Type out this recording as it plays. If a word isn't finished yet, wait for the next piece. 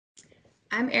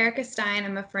I'm Erica Stine.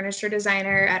 I'm a furniture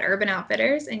designer at Urban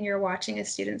Outfitters, and you're watching A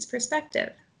Student's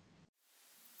Perspective.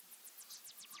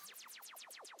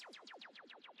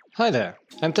 Hi there,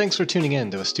 and thanks for tuning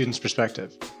in to A Student's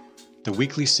Perspective, the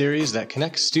weekly series that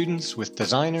connects students with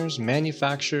designers,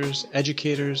 manufacturers,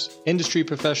 educators, industry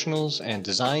professionals, and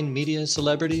design media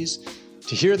celebrities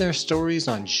to hear their stories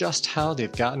on just how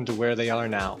they've gotten to where they are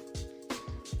now.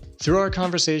 Through our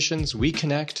conversations, we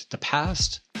connect the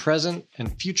past, present,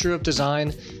 and future of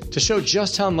design to show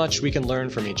just how much we can learn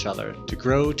from each other to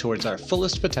grow towards our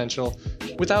fullest potential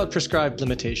without prescribed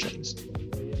limitations.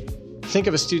 Think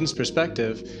of A Student's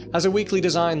Perspective as a weekly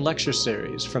design lecture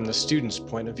series from the student's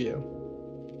point of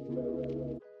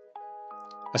view.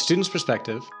 A Student's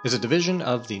Perspective is a division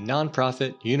of the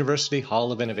nonprofit University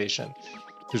Hall of Innovation,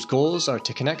 whose goals are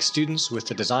to connect students with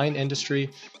the design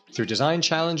industry through design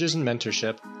challenges and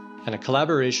mentorship, and a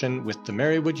collaboration with the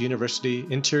Marywood University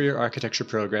Interior Architecture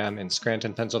Program in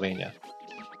Scranton, Pennsylvania.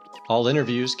 All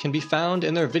interviews can be found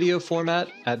in their video format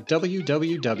at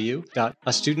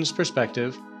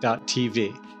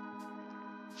www.astudentsperspective.tv.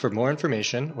 For more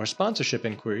information or sponsorship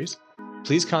inquiries,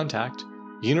 please contact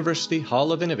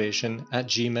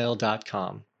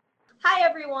universityhallofinnovation@gmail.com. Hi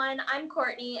everyone, I'm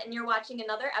Courtney and you're watching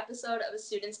another episode of A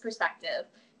Student's Perspective.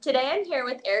 Today I'm here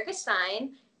with Erica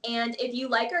Stine, and if you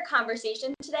like our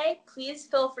conversation today, please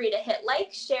feel free to hit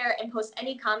like, share, and post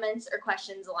any comments or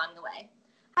questions along the way.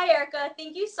 Hi Erica,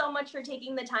 thank you so much for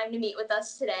taking the time to meet with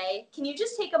us today. Can you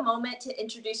just take a moment to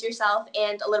introduce yourself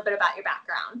and a little bit about your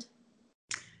background?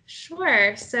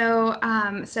 Sure. So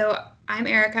I'm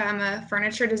Erica. I'm a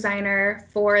furniture designer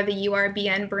for the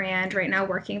URBN brand right now,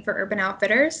 working for Urban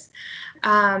Outfitters.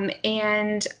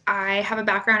 And I have a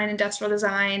background in industrial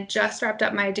design, just wrapped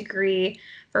up my degree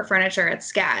for furniture at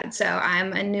SCAD. So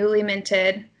I'm a newly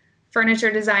minted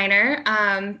furniture designer.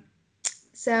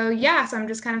 So I'm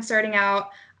just kind of starting out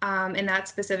in that,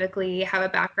 specifically have a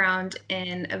background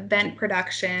in event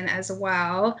production as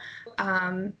well.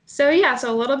 So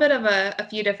a little bit of a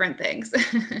few different things.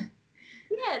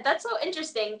 Yeah, that's so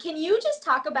interesting. Can you just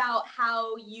talk about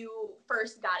how you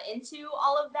first got into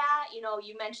all of that?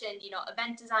 You mentioned,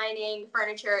 event designing,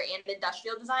 furniture, and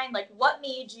industrial design. Like, what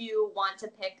made you want to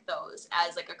pick those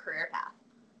as like a career path?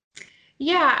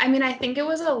 Yeah, I mean, I think it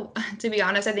was to be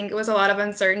honest, I think it was a lot of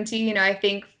uncertainty. I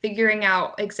think figuring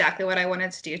out exactly what I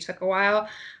wanted to do took a while,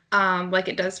 like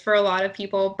it does for a lot of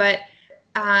people. But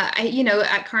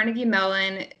at Carnegie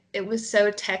Mellon, it was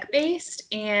so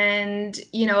tech-based, and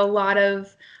a lot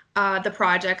of the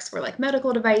projects were like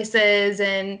medical devices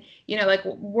and like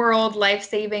world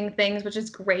life-saving things, which is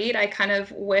great. I kind of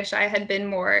wish I had been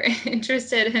more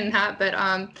interested in that, but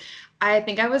I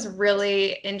think I was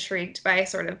really intrigued by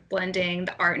sort of blending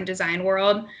the art and design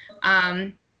world.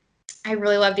 I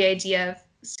really love the idea of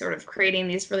sort of creating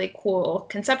these really cool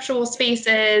conceptual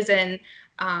spaces and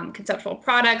conceptual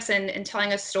products and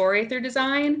telling a story through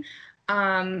design.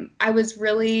 I was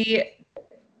really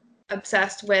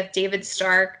obsessed with David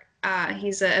Stark.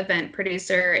 He's an event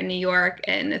producer in New York,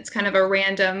 and it's kind of a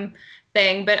random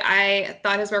thing, but I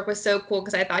thought his work was so cool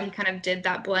because I thought he kind of did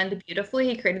that blend beautifully.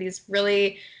 He created these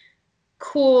really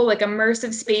cool, like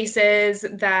immersive spaces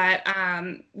that,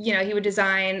 he would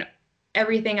design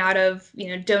everything out of,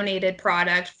 donated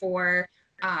product for,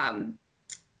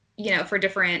 for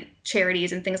different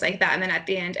charities and things like that. And then at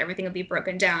the end, everything would be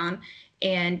broken down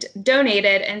and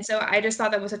donated. And so I just thought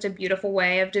that was such a beautiful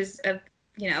way of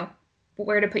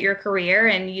where to put your career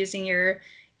and using your,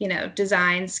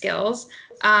 design skills.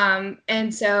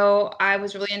 And so I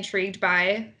was really intrigued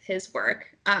by his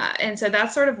work. And so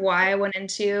that's sort of why I went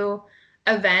into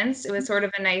events. It was sort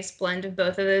of a nice blend of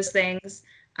both of those things.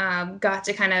 Got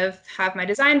to kind of have my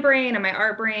design brain and my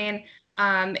art brain.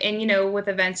 And with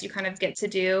events, you kind of get to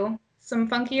do some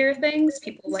funkier things.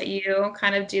 People let you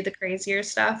kind of do the crazier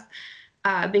stuff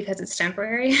because it's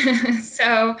temporary.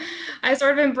 So I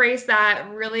sort of embraced that,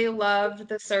 really loved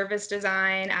the service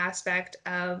design aspect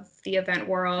of the event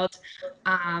world,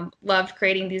 loved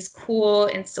creating these cool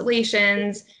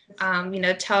installations,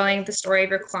 telling the story of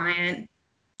your client.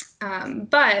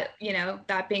 But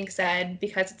that being said,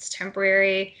 because it's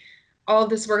temporary, all of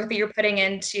this work that you're putting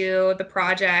into the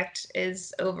project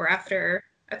is over after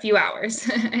a few hours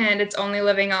and it's only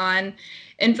living on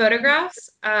in photographs.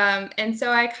 And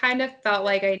so I kind of felt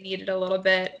like I needed a little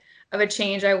bit of a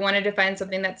change. I wanted to find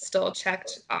something that still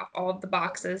checked off all of the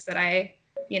boxes that I,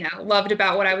 loved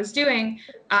about what I was doing,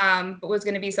 but was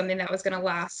going to be something that was going to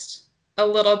last a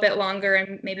little bit longer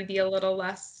and maybe be a little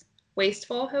less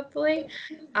wasteful, hopefully.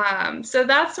 So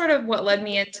that's sort of what led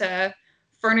me into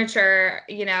furniture.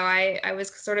 I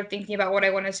was sort of thinking about what I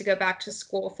wanted to go back to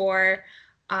school for.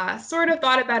 sort of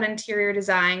thought about interior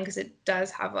design because it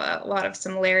does have a lot of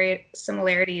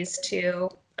similarities to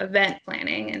event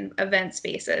planning and event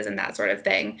spaces and that sort of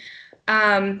thing.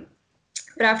 Um,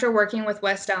 but after working with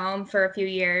West Elm for a few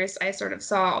years, I sort of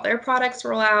saw all their products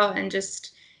roll out and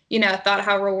just, thought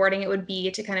how rewarding it would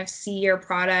be to kind of see your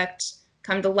product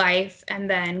come to life and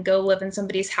then go live in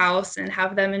somebody's house and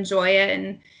have them enjoy it.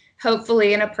 And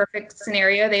hopefully, in a perfect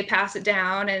scenario, they pass it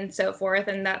down and so forth.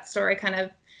 And that story kind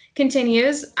of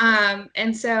continues.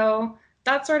 And so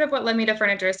that's sort of what led me to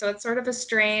furniture. So it's sort of a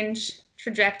strange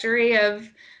trajectory of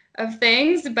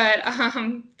things, but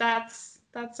that's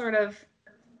sort of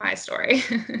my story.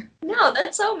 No,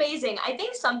 that's so amazing. I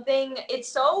think it's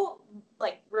so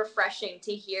like refreshing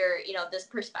to hear, this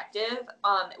perspective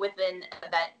within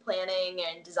event planning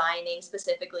and designing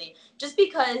specifically, just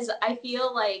because I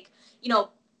feel like,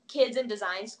 kids in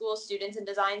design school, students in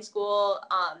design school,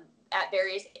 at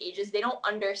various ages, they don't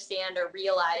understand or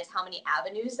realize how many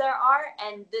avenues there are.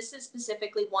 And this is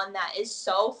specifically one that is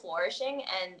so flourishing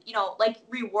and, like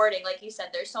rewarding. Like you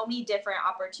said, there's so many different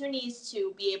opportunities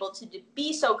to be able to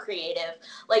be so creative.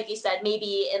 Like you said,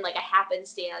 maybe in like a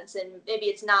happenstance, and maybe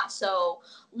it's not so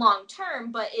long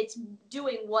term, but it's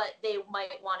doing what they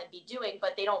might want to be doing,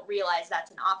 but they don't realize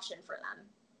that's an option for them.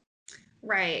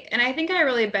 Right. And I think I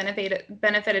really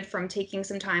benefited from taking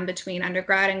some time between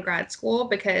undergrad and grad school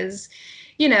because,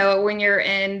 when you're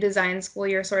in design school,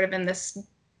 you're sort of in this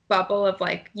bubble of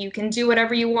like you can do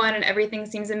whatever you want and everything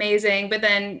seems amazing. But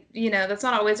then, that's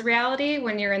not always reality.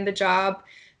 When you're in the job,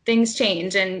 things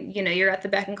change and, you're at the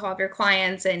beck and call of your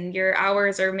clients and your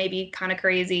hours are maybe kind of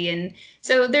crazy. And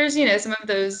so there's, some of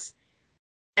those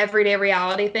everyday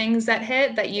reality things that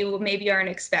hit that you maybe aren't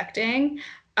expecting.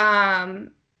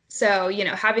 So,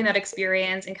 having that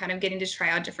experience and kind of getting to try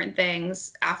out different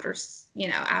things after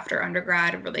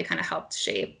undergrad really kind of helped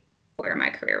shape where my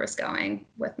career was going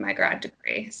with my grad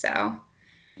degree. So,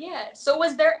 yeah. So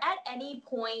was there at any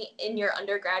point in your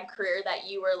undergrad career that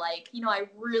you were like, I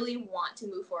really want to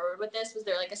move forward with this? Was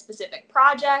there like a specific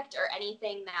project or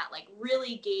anything that like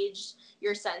really gauged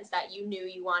your sense that you knew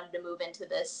you wanted to move into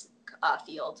this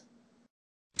field?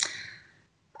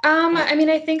 I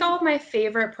mean, I think all of my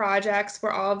favorite projects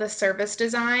were all the service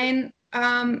design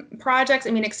projects. I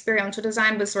mean, experiential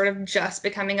design was sort of just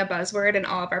becoming a buzzword, and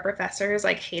all of our professors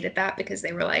like hated that because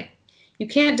they were like, you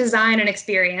can't design an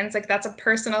experience. Like that's a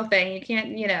personal thing. You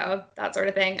can't, that sort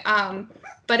of thing.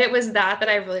 But it was that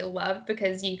I really loved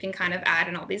because you can kind of add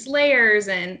in all these layers,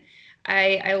 and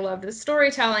I loved the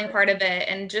storytelling part of it,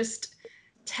 and just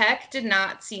tech did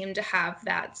not seem to have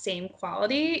that same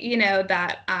quality,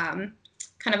 that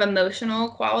kind of emotional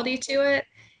quality to it.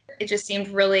 It just seemed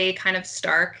really kind of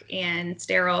stark and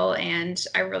sterile, and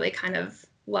I really kind of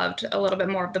loved a little bit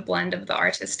more of the blend of the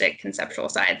artistic conceptual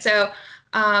side. So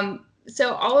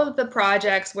all of the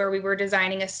projects where we were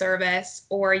designing a service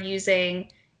or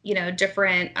using,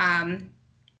 different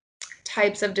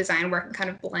types of design work and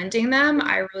kind of blending them,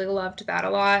 I really loved that a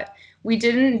lot. We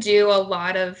didn't do a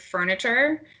lot of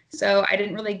furniture, so I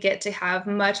didn't really get to have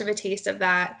much of a taste of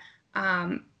that.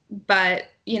 But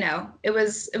it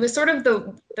was sort of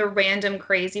the random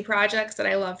crazy projects that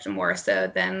I loved more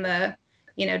so than the,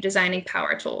 designing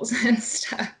power tools and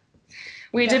stuff.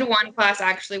 We did Yeah. one class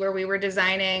actually where we were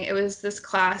designing. It was this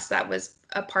class that was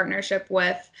a partnership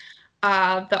with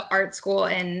the art school,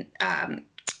 and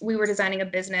we were designing a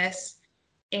business.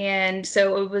 And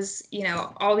so it was,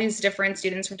 all these different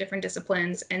students from different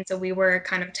disciplines. And so we were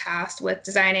kind of tasked with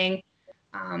designing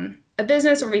a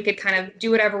business where we could kind of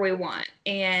do whatever we want.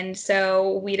 And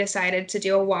so we decided to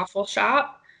do a waffle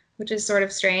shop, which is sort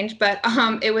of strange, but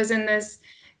it was in this,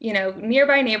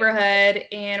 nearby neighborhood,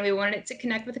 and we wanted it to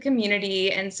connect with the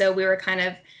community. And so we were kind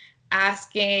of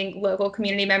asking local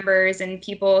community members and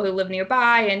people who live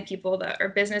nearby and people that are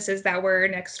businesses that were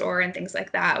next door and things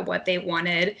like that what they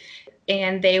wanted,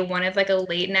 and they wanted like a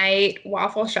late night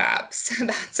waffle shop. So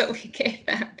that's what we gave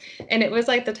them. And it was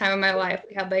like the time of my life.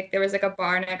 We had like, there was like a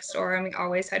bar next door, and we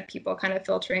always had people kind of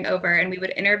filtering over, and we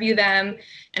would interview them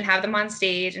and have them on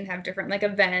stage and have different like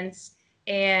events.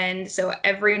 And so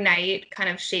every night kind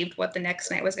of shaped what the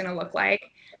next night was going to look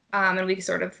like. And we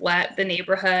sort of let the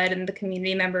neighborhood and the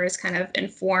community members kind of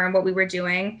inform what we were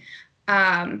doing.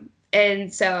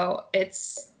 And so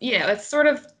it's sort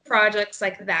of projects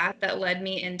like that that led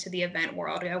me into the event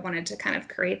world. I wanted to kind of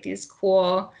create these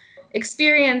cool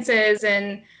experiences,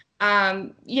 and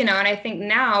and I think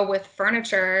now with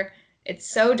furniture, it's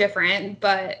so different,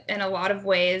 but in a lot of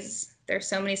ways, there's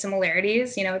so many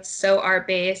similarities. It's so art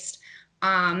based.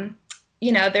 Um,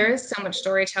 there is so much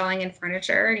storytelling in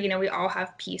furniture. We all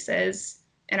have pieces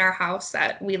in our house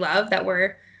that we love that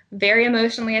we're very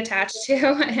emotionally attached to.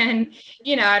 And,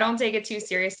 I don't take it too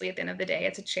seriously at the end of the day.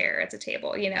 It's a chair, it's a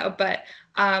table, but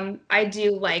I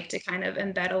do like to kind of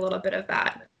embed a little bit of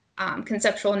that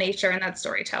conceptual nature and that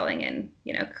storytelling and,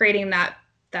 creating that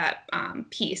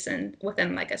piece and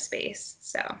within like a space.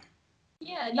 So.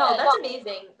 Yeah, no, that's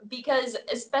amazing because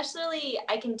especially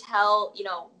I can tell,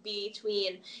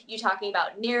 between you talking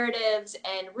about narratives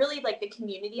and really like the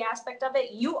community aspect of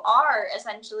it, you are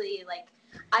essentially like,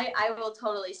 I will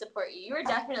totally support you. You are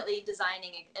definitely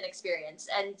designing an experience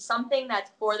and something that's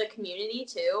for the community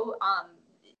too.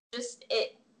 Just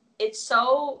it's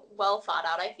so well thought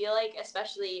out, I feel like,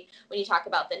 especially when you talk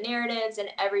about the narratives and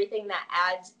everything that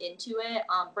adds into it,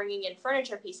 bringing in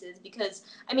furniture pieces, because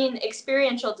I mean,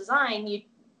 experiential design,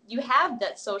 you have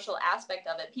that social aspect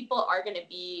of it. People are going to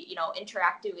be,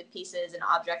 interacting with pieces and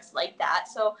objects like that.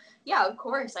 So yeah, of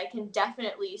course, I can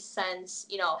definitely sense,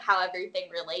 how everything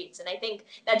relates. And I think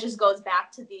that just goes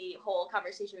back to the whole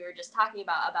conversation we were just talking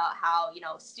about how,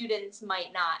 students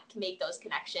might not make those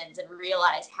connections and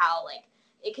realize how like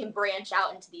it can branch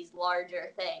out into these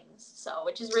larger things. So,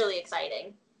 which is really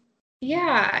exciting.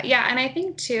 Yeah, yeah. And I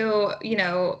think too,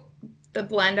 the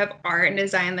blend of art and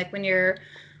design, like when you're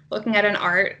looking at an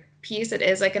art piece, it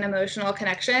is like an emotional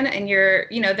connection. And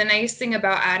the nice thing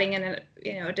about adding in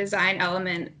a design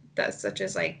element that's such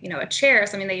as like, a chair,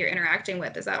 something that you're interacting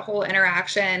with, is that whole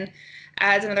interaction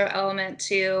adds another element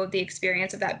to the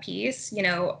experience of that piece.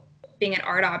 Being an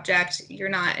art object, you're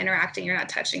not interacting, you're not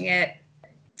touching it.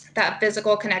 That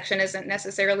physical connection isn't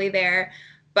necessarily there,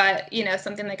 but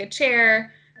something like a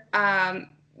chair, kind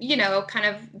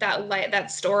of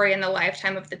that story and the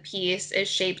lifetime of the piece is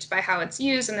shaped by how it's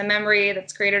used and the memory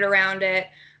that's created around it.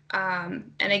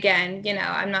 And again,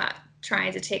 I'm not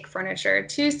trying to take furniture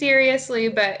too seriously,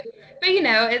 but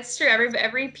it's true.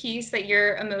 Every piece that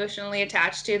you're emotionally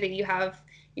attached to, that you have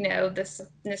this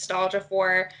nostalgia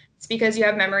for, it's because you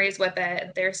have memories with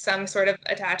it. There's some sort of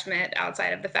attachment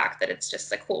outside of the fact that it's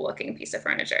just a cool looking piece of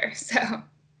furniture. So.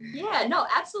 Yeah, no,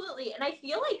 absolutely. And I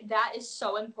feel like that is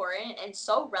so important and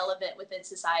so relevant within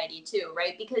society too,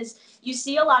 right? Because you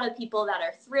see a lot of people that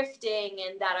are thrifting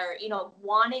and that are,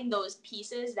 wanting those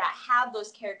pieces that have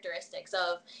those characteristics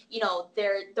of,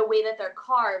 the way that they're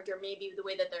carved or maybe the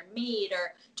way that they're made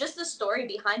or just the story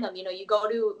behind them. You go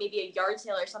to maybe a yard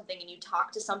sale or something and you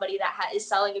talk to somebody that is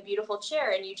selling a beautiful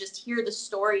chair and you just hear the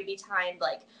story behind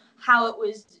like how it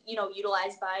was,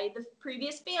 utilized by the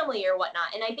previous family or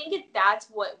whatnot. And I think that's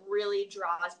what really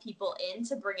draws people in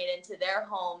to bring it into their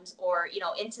homes or,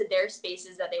 into their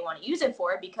spaces that they want to use it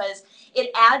for, because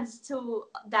it adds to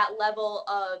that level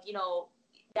of,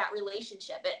 that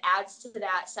relationship. It adds to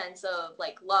that sense of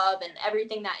like love and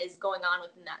everything that is going on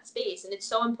within that space. And it's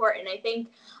so important. I think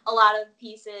a lot of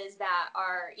pieces that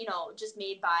are, just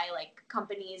made by like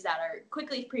companies that are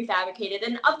quickly prefabricated.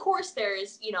 And of course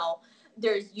there's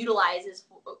utilizes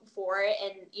for it,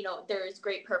 and there's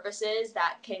great purposes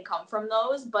that can come from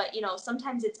those, but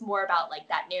sometimes it's more about like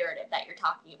that narrative that you're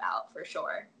talking about, for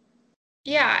sure.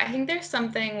 Yeah, I think there's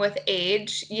something with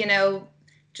age,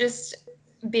 just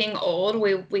being old,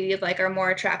 we like are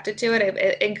more attracted to it.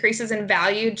 It increases in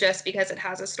value just because it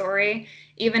has a story,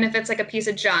 even if it's like a piece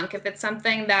of junk. If it's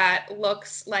something that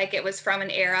looks like it was from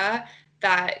an era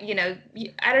that,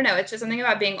 I don't know, it's just something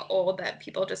about being old that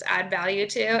people just add value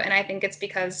to. And I think it's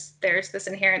because there's this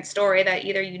inherent story that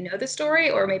either you know the story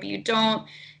or maybe you don't.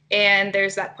 And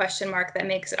there's that question mark that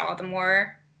makes it all the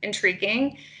more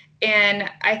intriguing. And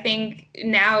I think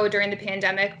now during the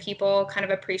pandemic, people kind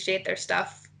of appreciate their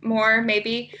stuff more,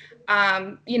 maybe.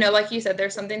 Like you said,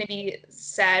 there's something to be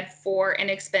said for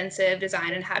inexpensive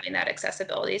design and having that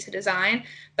accessibility to design.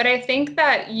 But I think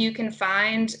that you can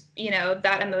find,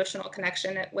 that emotional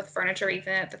connection with furniture,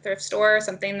 even at the thrift store,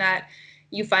 something that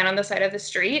you find on the side of the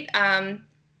street.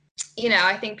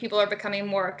 I think people are becoming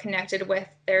more connected with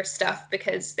their stuff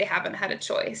because they haven't had a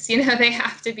choice. They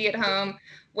have to be at home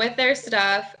with their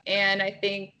stuff. And I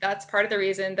think that's part of the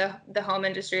reason the home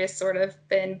industry has sort of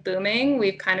been booming.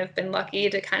 We've kind of been lucky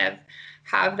to kind of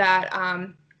have that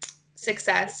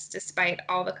success despite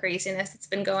all the craziness that's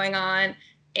been going on.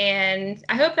 And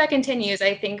I hope that continues.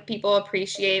 I think people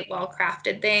appreciate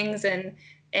well-crafted things and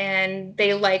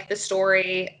they like the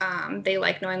story. They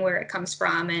like knowing where it comes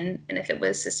from and if it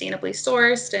was sustainably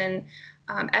sourced and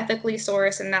ethically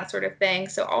sourced and that sort of thing.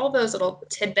 So all of those little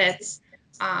tidbits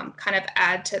kind of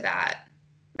add to that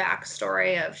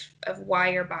backstory of why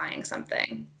you're buying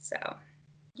something. So.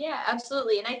 Yeah,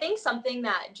 absolutely. And I think something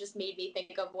that just made me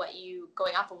think of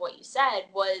going off of what you said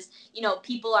was,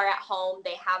 people are at home,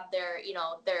 they have their,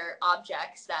 their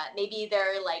objects that maybe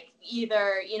they're like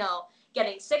either,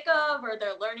 getting sick of or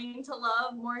they're learning to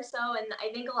love more so. And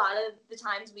I think a lot of the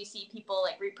times we see people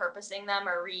like repurposing them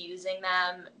or reusing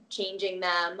them, changing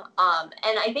them.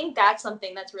 And I think that's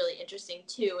something that's really interesting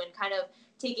too, and kind of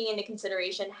taking into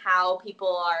consideration how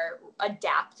people are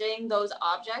adapting those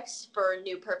objects for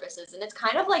new purposes. And it's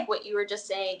kind of like what you were just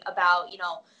saying about,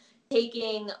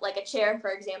 taking like a chair,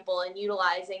 for example, and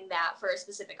utilizing that for a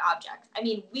specific object. I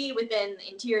mean, we within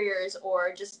interiors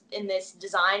or just in this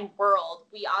design world,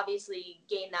 we obviously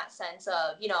gain that sense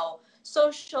of,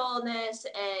 socialness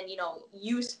and,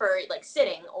 use for like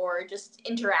sitting or just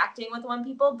interacting with one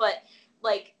people. But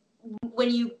like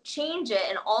when you change it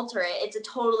and alter it, it's a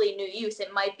totally new use.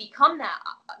 It might become that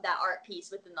art piece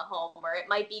within the home, or it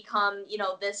might become,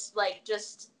 this like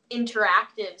just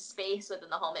interactive space within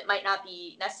the home. It might not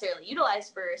be necessarily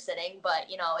utilized for sitting, but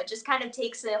it just kind of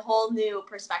takes a whole new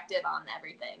perspective on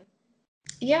everything.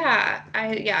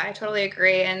 I totally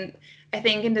agree. And I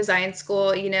think in design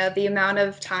school, the amount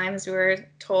of times we were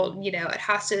told, it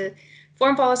has to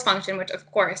form follows function, which of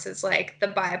course is like the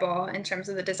Bible in terms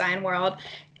of the design world.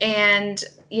 And,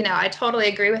 I totally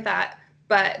agree with that.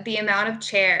 But the amount of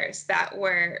chairs that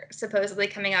were supposedly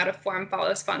coming out of form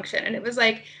follows function, and it was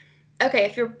like,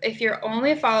 okay, if you're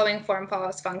only following form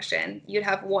follows function, you'd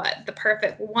have what?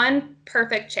 One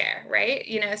perfect chair, right?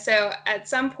 So at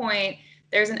some point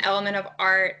there's an element of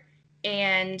art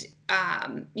and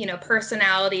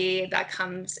personality that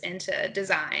comes into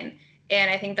design. And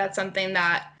I think that's something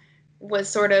that was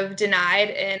sort of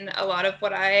denied in a lot of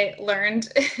what I learned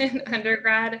in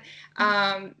undergrad.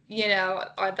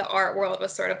 The art world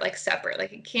was sort of like separate.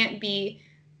 Like it can't be,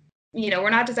 we're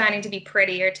not designing to be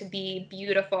pretty or to be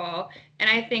beautiful. And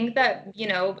I think that,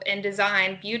 in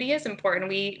design, beauty is important.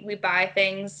 We buy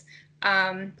things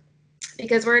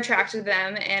because we're attracted to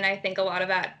them. And I think a lot of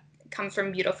that comes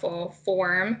from beautiful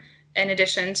form in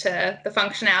addition to the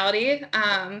functionality.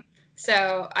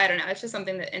 So I don't know. It's just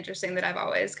something that interesting that I've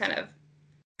always kind of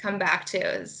come back to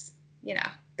is,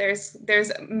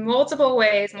 there's multiple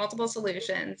ways, multiple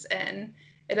solutions, and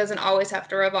it doesn't always have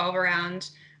to revolve around,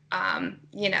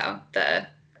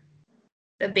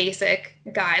 the basic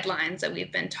guidelines that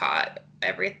we've been taught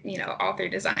all through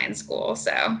design school.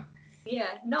 So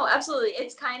Yeah, no, absolutely.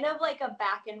 It's kind of like a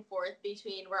back and forth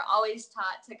between, we're always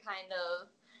taught to kind of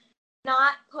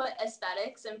not put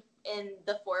aesthetics in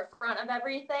the forefront of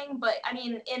everything, but I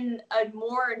mean, in a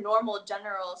more normal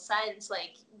general sense,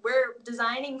 like we're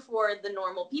designing for the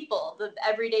normal people, the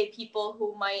everyday people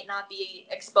who might not be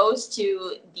exposed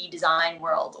to the design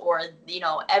world, or the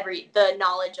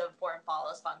knowledge of form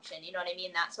follows function, you know what I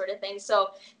mean, that sort of thing.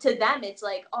 So to them it's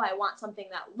like, oh, I want something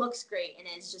that looks great and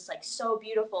is just like so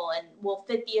beautiful and will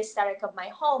fit the aesthetic of my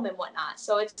home and whatnot.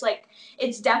 So it's like,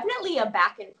 it's definitely a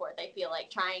back and forth, I feel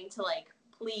like, trying to like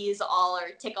please all or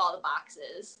tick all the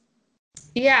boxes.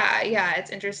 yeah,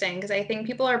 it's interesting because I think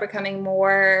people are becoming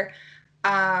more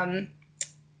um,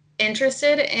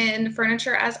 interested in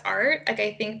furniture as art. Like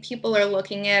I think people are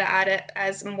looking at it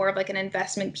as more of like an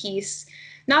investment piece.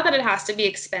 Not that it has to be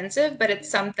expensive, but it's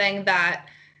something that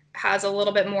has a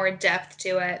little bit more depth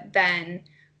to it than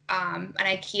an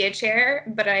IKEA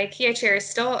chair. But an IKEA chair is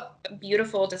still a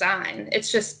beautiful design.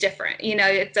 It's just different.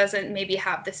 It doesn't maybe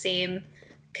have the same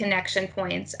connection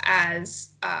points as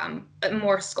a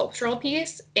more sculptural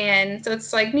piece. And so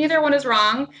it's like neither one is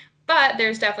wrong, but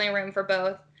there's definitely room for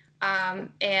both.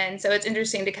 And so it's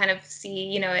interesting to kind of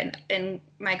see, in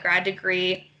my grad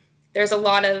degree, there's a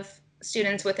lot of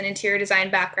students with an interior design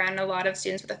background, and a lot of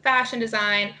students with a fashion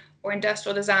design or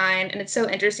industrial design. And it's so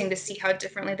interesting to see how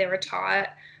differently they were taught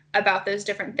about those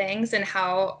different things and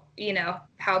how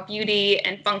beauty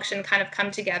and function kind of come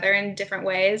together in different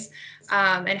ways,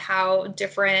 and how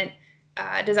different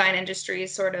design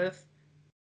industries sort of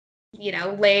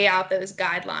lay out those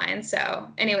guidelines.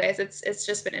 So anyways, it's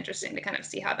just been interesting to kind of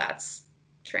see how that's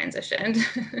transitioned.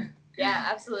 Yeah,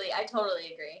 absolutely. I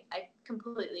totally agree. I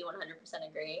completely 100%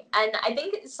 agree. And I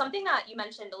think something that you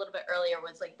mentioned a little bit earlier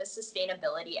was like the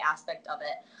sustainability aspect of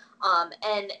it.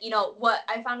 And what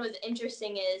I found was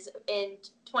interesting is in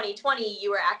 2020 you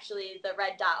were actually the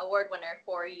Red Dot Award winner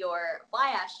for your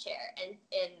fly ash chair,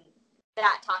 and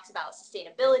that talks about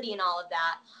sustainability and all of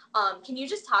that. Can you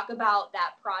just talk about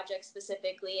that project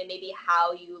specifically and maybe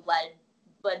how you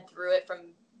led through it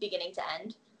from beginning to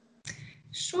end?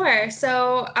 Sure.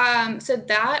 So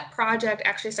that project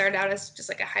actually started out as just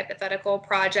like a hypothetical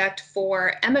project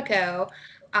for Emiko,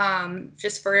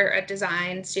 just for a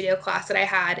design studio class that I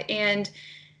had. And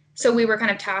so we were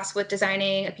kind of tasked with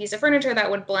designing a piece of furniture that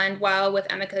would blend well with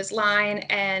Emiko's line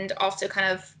and also kind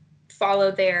of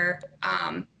follow their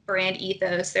brand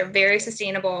ethos. They're very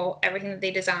sustainable. Everything that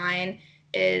they design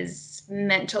is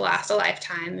meant to last a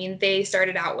lifetime. I mean, they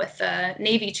started out with the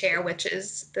Navy chair, which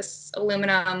is this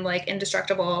aluminum, like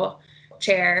indestructible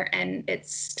chair, and it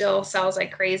still sells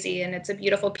like crazy, and it's a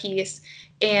beautiful piece.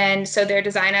 And so their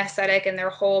design aesthetic and their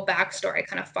whole backstory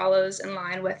kind of follows in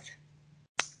line with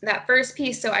that first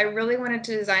piece. So I really wanted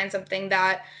to design something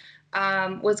that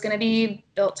was going to be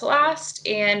built to last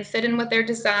and fit in with their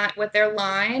design, with their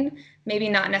line. Maybe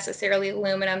not necessarily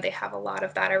aluminum. They have a lot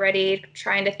of that already.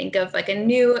 Trying to think of like a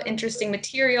new, interesting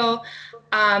material.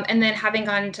 And then having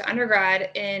gone to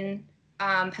undergrad in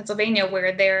Pennsylvania,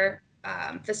 where their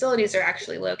facilities are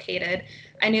actually located,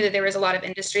 I knew that there was a lot of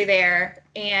industry there.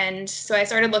 And so I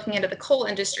started looking into the coal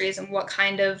industries and what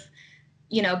kind of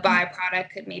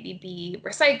byproduct could maybe be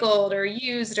recycled or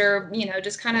used, or,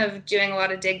 just kind of doing a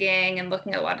lot of digging and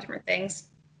looking at a lot of different things.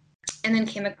 And then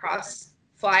came across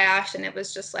fly ash, and it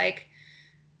was just like,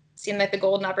 seemed like the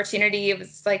golden opportunity. It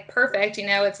was like perfect.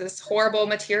 It's this horrible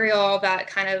material that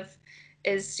kind of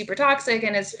is super toxic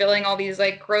and is filling all these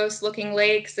like gross looking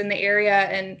lakes in the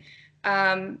area.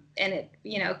 And it,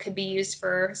 could be used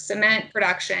for cement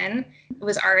production. It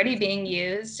was already being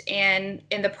used. And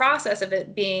in the process of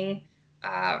it being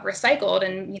recycled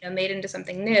and made into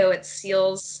something new, it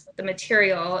seals the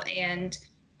material and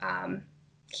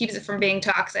keeps it from being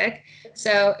toxic.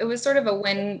 So it was sort of a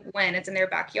win-win. It's in their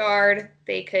backyard.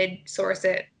 They could source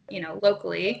it,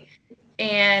 locally,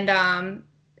 and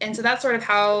so that's sort of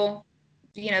how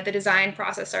the design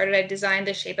process started. I designed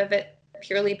the shape of it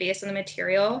purely based on the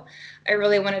material. I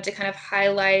really wanted to kind of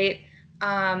highlight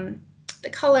the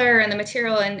color and the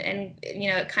material, and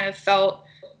it kind of felt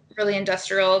really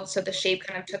industrial, so the shape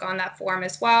kind of took on that form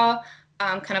as well,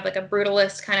 kind of like a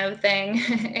brutalist kind of thing.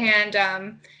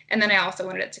 And then I also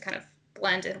wanted it to kind of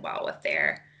blend in well with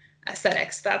their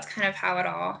aesthetics. That's kind of how it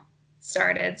all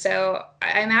started. So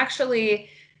I'm actually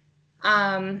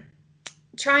trying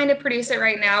to produce it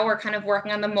right now. We're kind of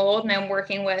working on the mold, and I'm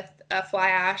working with a fly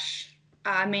ash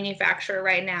manufacturer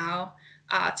right now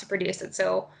to produce it.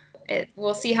 So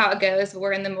we'll see how it goes.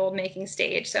 We're in the mold making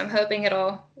stage, so I'm hoping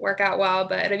it'll work out well,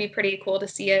 but it'll be pretty cool to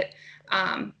see it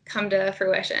come to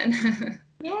fruition.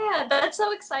 Yeah, that's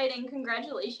so exciting.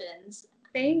 Congratulations.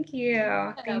 Thank you.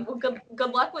 Yeah, well,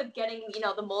 good luck with getting,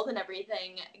 the mold and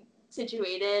everything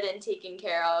situated and taken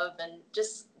care of, and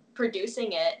just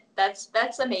producing it.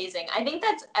 That's amazing. I think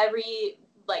that's every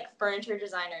like furniture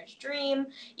designer's dream,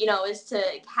 is to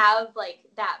have like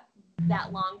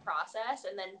that long process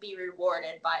and then be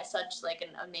rewarded by such like an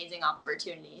amazing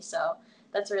opportunity. So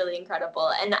that's really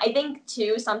incredible. And I think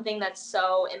too, something that's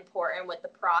so important with the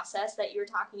process that you were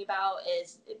talking about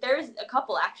is there's a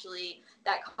couple actually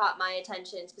that caught my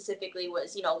attention specifically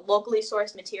was, locally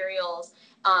sourced materials,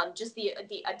 just the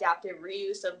adaptive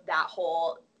reuse of that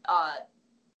whole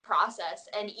process,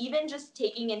 and even just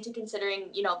taking into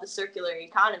considering, the circular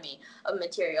economy of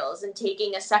materials and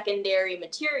taking a secondary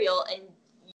material and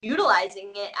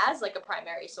utilizing it as like a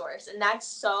primary source. And that's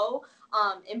so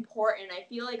important. I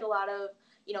feel like a lot of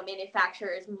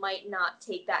manufacturers might not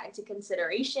take that into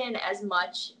consideration as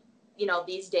much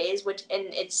these days, and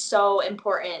it's so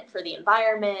important for the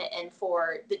environment and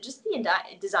for just the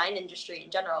design industry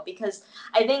in general, because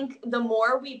I think the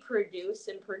more we produce,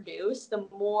 the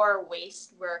more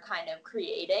waste we're kind of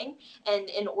creating. And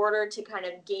in order to kind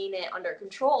of gain it under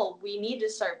control, we need to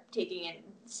start taking and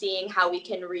seeing how we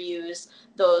can reuse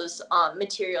those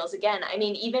materials again. I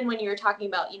mean, even when you were talking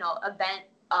about, event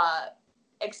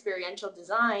experiential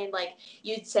design, like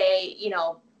you'd say,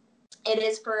 it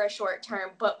is for a short term,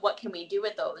 but what can we do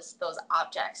with those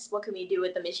objects? What can we do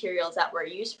with the materials that were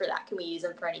used for that? Can we use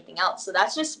them for anything else? So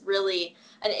that's just really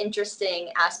an interesting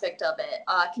aspect of it.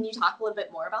 Can you talk a little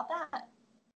bit more about that?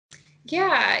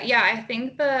 Yeah, I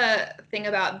think the thing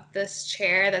about this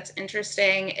chair that's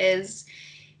interesting is,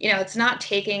 it's not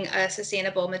taking a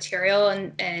sustainable material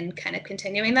and kind of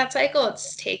continuing that cycle.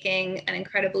 It's taking an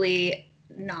incredibly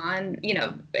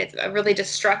it's a really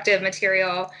destructive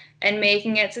material and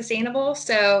making it sustainable.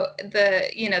 So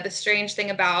the strange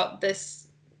thing about this,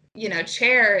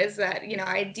 chair is that,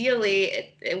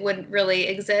 ideally it wouldn't really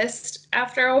exist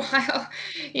after a while.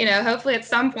 Hopefully at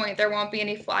some point there won't be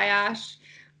any fly ash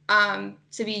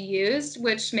to be used,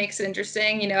 which makes it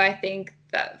interesting. I think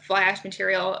that fly ash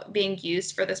material being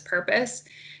used for this purpose,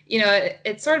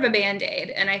 it's sort of a Band-Aid.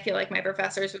 And I feel like my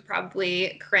professors would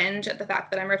probably cringe at the fact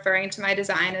that I'm referring to my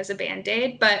design as a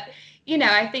Band-Aid. But,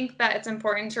 I think that it's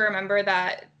important to remember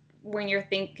that when you're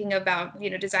thinking about,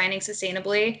 designing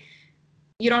sustainably,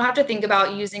 you don't have to think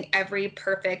about using every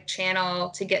perfect channel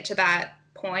to get to that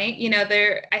point.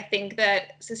 I think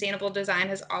that sustainable design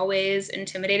has always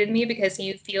intimidated me because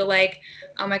you feel like,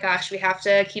 oh my gosh, we have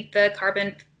to keep the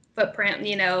carbon footprint,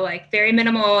 like very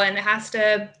minimal, and it has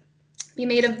to be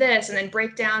made of this and then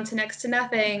break down to next to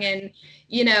nothing. And,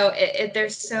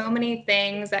 there's so many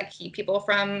things that keep people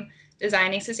from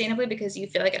designing sustainably because you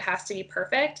feel like it has to be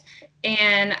perfect.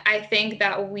 And I think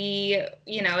that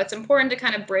it's important to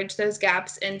kind of bridge those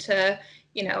gaps into,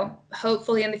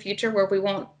 hopefully in the future where we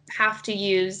won't have to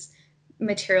use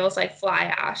materials like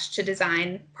fly ash to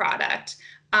design product.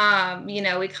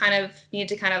 We kind of need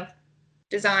to kind of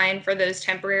design for those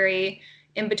temporary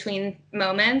in between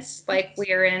moments like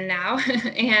we are in now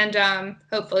and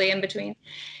hopefully in between.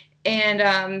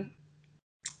 And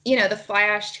the fly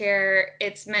ash chair,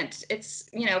 it's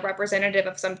representative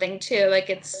of something too. Like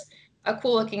it's a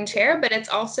cool looking chair, but it's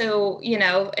also,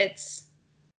 it's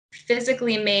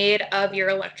physically made of your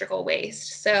electrical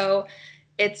waste. So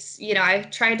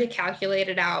I've tried to calculate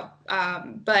it out,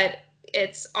 but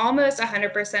it's almost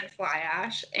 100% fly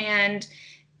ash, and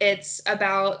it's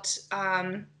about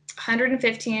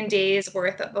 115 days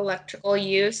worth of electrical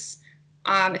use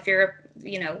if your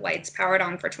lights powered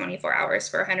on for 24 hours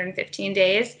for 115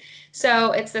 days.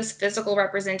 So it's this physical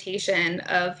representation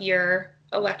of your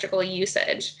electrical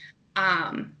usage.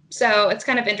 So it's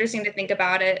kind of interesting to think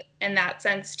about it in that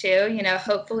sense too.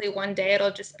 Hopefully one day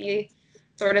it'll just be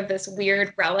sort of this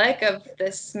weird relic of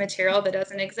this material that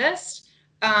doesn't exist.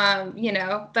 But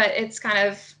it's kind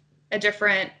of a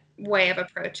different way of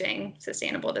approaching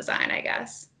sustainable design, I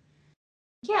guess.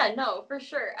 Yeah, no, for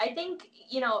sure. I think,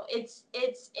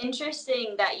 it's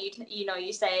interesting that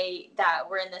you say that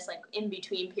we're in this like in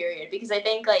between period, because I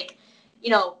think like,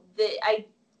 I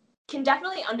can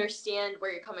definitely understand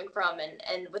where you're coming from,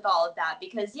 and with all of that,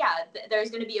 because yeah, there's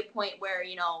going to be a point where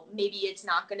maybe it's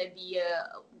not going to be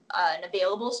an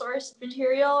available source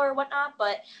material or whatnot,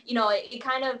 but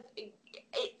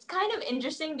it's kind of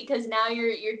interesting because now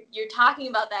you're talking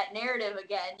about that narrative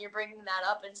again. You're bringing that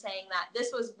up and saying that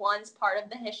this was once part of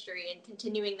the history and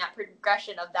continuing that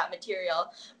progression of that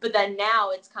material, but then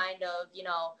now it's kind of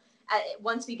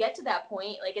once we get to that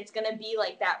point, like it's gonna be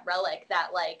like that relic, that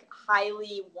like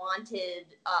highly wanted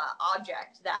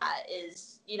object that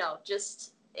is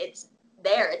just it's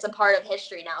there. It's a part of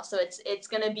history now, so it's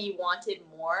gonna be wanted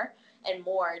more and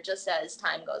more just as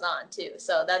time goes on too.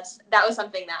 So that was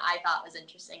something that I thought was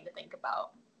interesting to think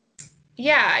about.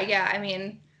 Yeah. I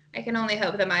mean, I can only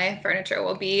hope that my furniture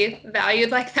will be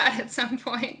valued like that at some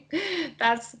point.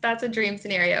 That's a dream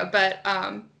scenario. But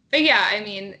yeah, I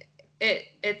mean,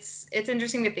 it's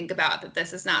interesting to think about that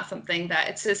this is not something that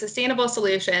it's a sustainable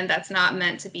solution that's not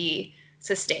meant to be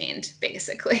sustained,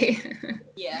 basically.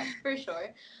 Yeah, for sure.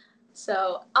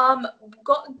 So, kind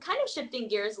of shifting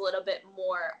gears a little bit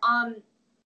more.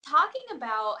 Talking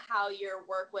about how your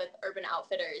work with Urban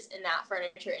Outfitters in that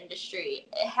furniture industry,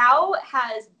 how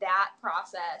has that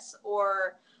process,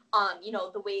 or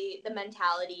the way the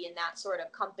mentality in that sort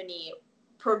of company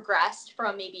progressed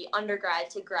from maybe undergrad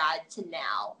to grad to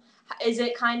now? Is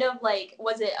it kind of like,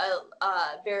 was it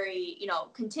a very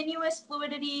continuous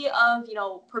fluidity of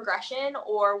progression,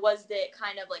 or was it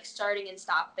kind of like starting and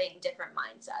stopping different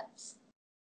mindsets?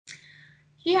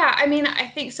 Yeah, I mean, I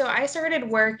think so. I started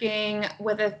working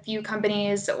with a few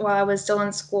companies while I was still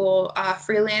in school,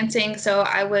 freelancing. So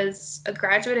I was a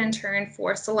graduate intern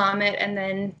for Salamit, and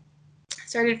then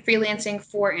started freelancing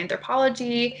for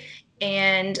Anthropology,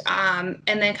 and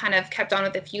then kind of kept on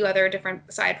with a few other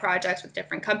different side projects with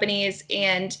different companies.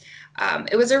 And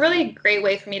it was a really great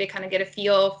way for me to kind of get a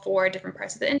feel for different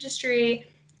parts of the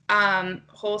industry,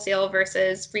 wholesale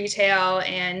versus retail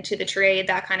and to the trade,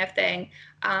 that kind of thing.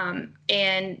 And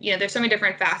there's so many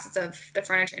different facets of the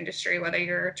furniture industry, whether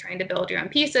you're trying to build your own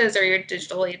pieces or you're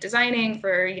digitally designing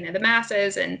for the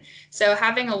masses. And so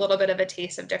having a little bit of a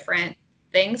taste of different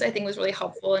things, I think, was really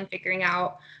helpful in figuring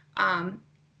out,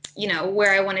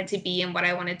 where I wanted to be and what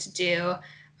I wanted to do.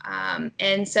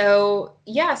 And so,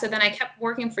 yeah, so then I kept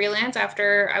working freelance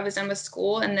after I was done with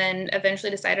school, and then eventually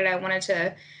decided I wanted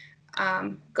to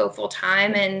go full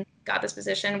time and got this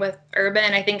position with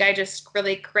Urban. I think I just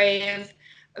really crave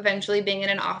eventually being in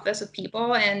an office with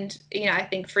people. And, I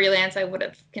think freelance, I would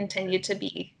have continued to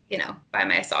be, by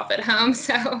myself at home.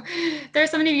 So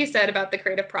there's something to be said about the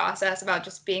creative process, about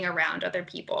just being around other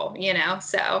people.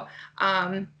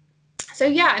 So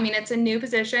yeah, I mean, it's a new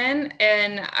position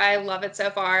and I love it so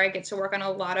far. I get to work on a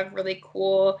lot of really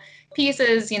cool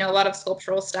pieces, a lot of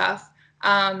sculptural stuff.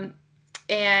 Um,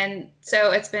 and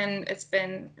so it's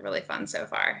been really fun so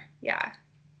far. Yeah.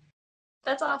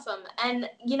 That's awesome. And,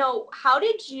 how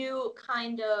did you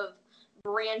kind of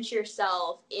branch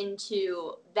yourself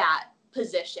into that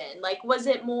position? Like, was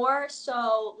it more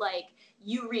so like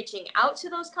you reaching out to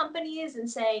those companies and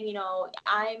saying, you know,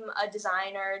 I'm a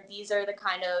designer, these are the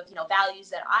kind of, you know, values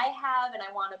that I have, and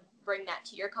I want to bring that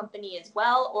to your company as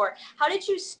well? Or how did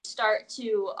you start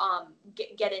to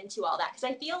get into all that? Because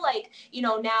I feel like, you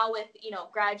know, now with, you know,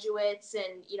 graduates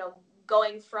and, you know,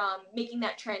 going from making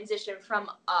that transition from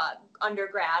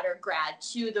undergrad or grad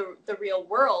to the real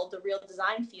world, the real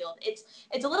design field, it's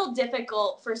a little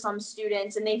difficult for some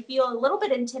students, and they feel a little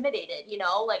bit intimidated, you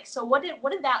know, like, so what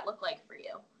did that look like for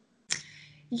you?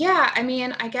 Yeah, I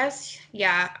mean, I guess,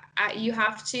 yeah, you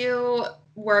have to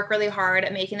work really hard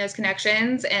at making those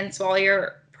connections and swallow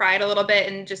your pride a little bit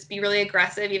and just be really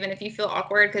aggressive, even if you feel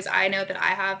awkward. Because I know that I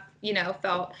have,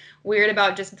 felt weird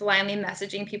about just blindly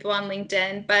messaging people on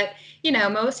LinkedIn. But,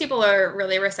 most people are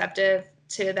really receptive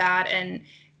to that, and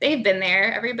they've been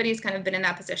there. Everybody's kind of been in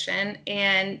that position.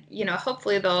 And,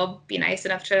 hopefully they'll be nice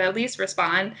enough to at least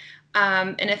respond.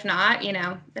 And if not,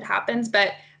 it happens.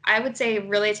 But I would say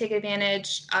really take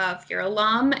advantage of your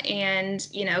alum and,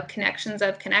 connections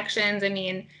of connections. I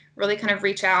mean, really kind of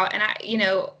reach out. And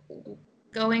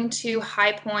going to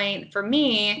High Point for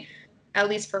me, at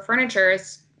least for furniture,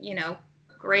 is,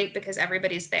 great because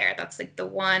everybody's there. That's like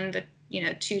the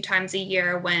 2 times a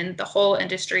year when the whole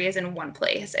industry is in one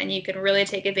place, and you can really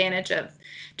take advantage of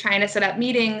trying to set up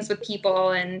meetings with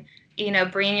people and,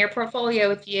 bringing your portfolio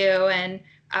with you. And,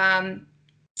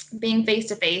 being face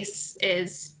to face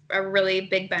is a really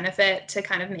big benefit to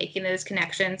kind of making those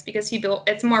connections, because people,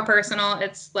 it's more personal,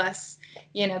 it's less,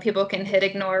 people can hit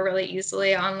ignore really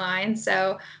easily online.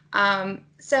 So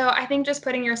I think just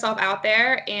putting yourself out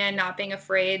there and not being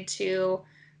afraid to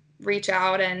reach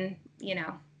out and,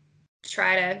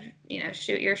 try to,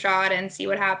 shoot your shot and see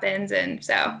what happens. And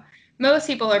so most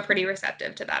people are pretty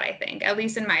receptive to that, I think, at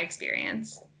least in my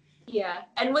experience. Yeah.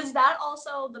 And was that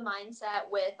also the mindset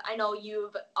with, I know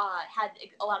you've had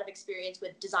a lot of experience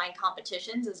with design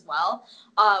competitions as well.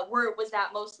 Was that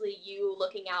mostly you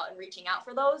looking out and reaching out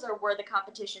for those, or were the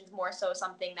competitions more so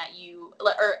something that you,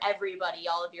 or everybody,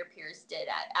 all of your peers did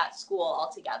at school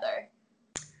altogether?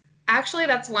 Actually,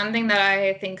 that's one thing that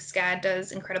I think SCAD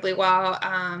does incredibly well.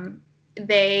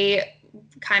 They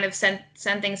kind of send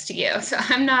things to you. So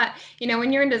I'm not,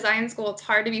 when you're in design school, it's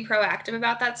hard to be proactive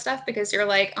about that stuff, because you're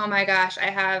like, oh my gosh, I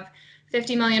have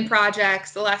 50 million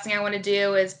projects. The last thing I want to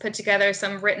do is put together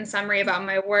some written summary about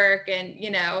my work. And,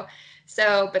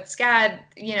 but SCAD,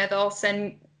 they'll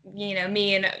send, me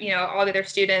and, all the other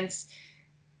students,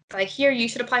 like, here, you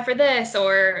should apply for this,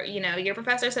 or your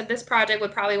professor said this project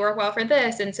would probably work well for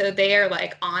this. And so they are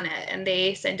like on it, and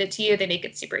they send it to you, they make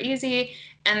it super easy,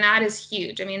 and that is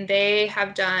huge. I mean, they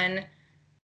have done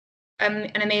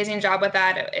an amazing job with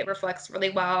that. It reflects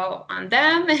really well on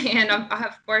them and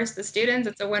of course the students.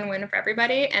 It's a win-win for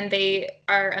everybody, and they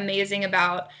are amazing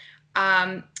about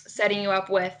setting you up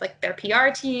with like their PR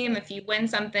team. If you win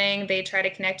something, they try to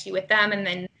connect you with them, and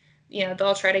then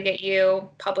they'll try to get you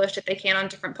published if they can on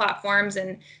different platforms.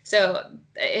 And so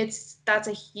that's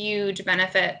a huge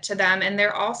benefit to them, and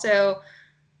they're also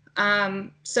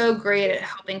so great at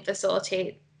helping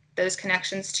facilitate those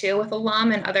connections too with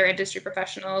alum and other industry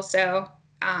professionals. So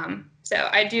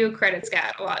I do credit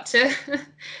SCAD a lot to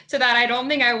to that. I don't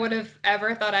think I would have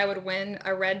ever thought I would win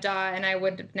a red dot, and I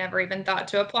would have never even thought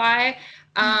to apply.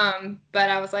 But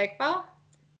I was like, well,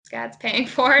 SCAD's paying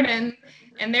for it,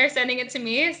 and they're sending it to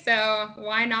me, so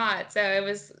why not? So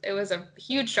it was a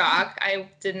huge shock. I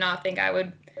did not think I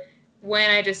would win.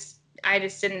 I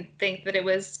just didn't think that it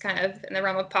was kind of in the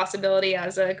realm of possibility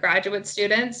as a graduate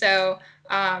student. So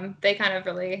they kind of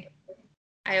really,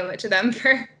 I owe it to them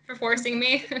for forcing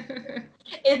me.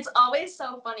 It's always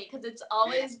so funny because it's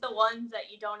always the ones that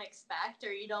you don't expect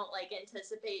or you don't like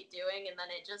anticipate doing, and then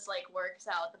it just like works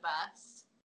out the best.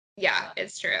 Yeah,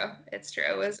 it's true. It's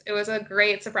true. It was a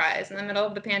great surprise in the middle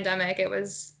of the pandemic. It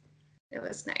was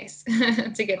nice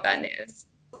to get that news.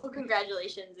 Well,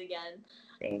 congratulations again.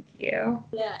 Thank you.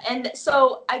 Yeah, and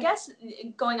so I guess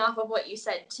going off of what you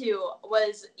said too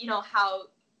was, you know, how,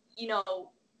 you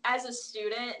know, as a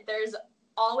student, there's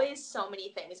always so many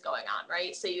things going on,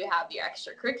 right? So you have your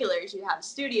extracurriculars, you have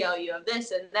studio, you have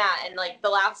this and that, and like the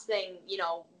last thing, you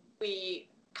know, we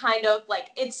kind of like,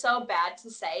 it's so bad to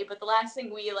say, but the last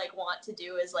thing we like want to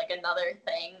do is like another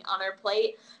thing on our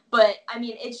plate. But I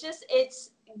mean, it's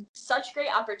such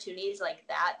great opportunities like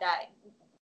that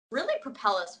really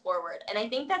propel us forward. And I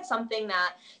think that's something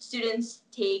that students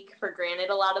take for granted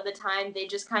a lot of the time. They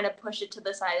just kind of push it to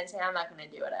the side and say, I'm not going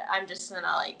to do it. I'm just going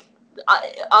to like,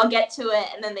 I'll get to it.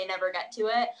 And then they never get to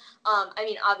it. I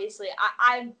mean, obviously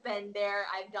I've been there,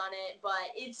 I've done it, but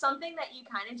it's something that you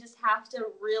kind of just have to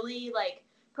really like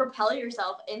propel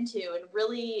yourself into and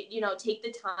really, take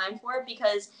the time for it,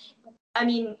 because I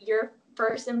mean, you're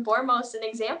first and foremost an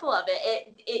example of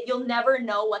it. You'll never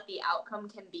know what the outcome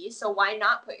can be, so why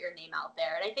not put your name out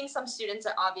there? And I think some students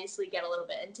are obviously get a little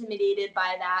bit intimidated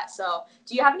by that. So,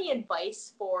 do you have any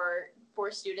advice for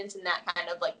students in that kind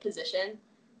of like position?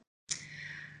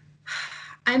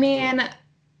 I mean,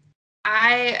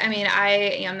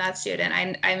 I am that student.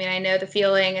 I mean, I know the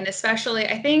feeling, and especially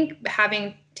I think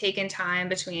having taken time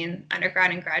between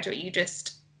undergrad and graduate,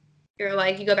 you're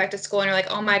like, you go back to school and you're like,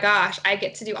 oh my gosh, I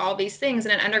get to do all these things.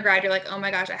 And in undergrad, you're like, oh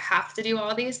my gosh, I have to do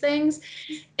all these things.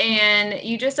 And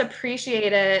you just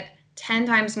appreciate it 10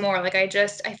 times more. Like I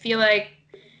feel like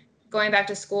going back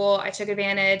to school, I took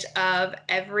advantage of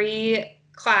every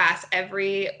class,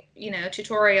 every,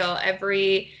 tutorial,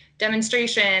 every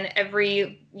demonstration,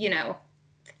 every,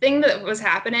 thing that was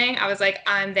happening. I was like,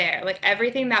 I'm there. Like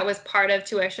everything that was part of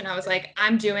tuition, I was like,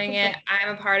 I'm doing it.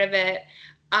 I'm a part of it.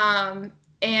 Um,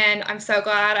 and I'm so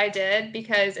glad I did,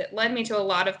 because it led me to a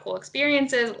lot of cool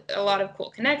experiences, a lot of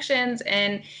cool connections.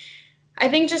 And I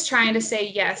think just trying to say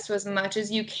yes to as much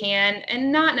as you can,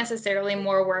 and not necessarily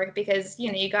more work, because,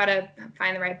 you got to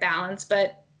find the right balance,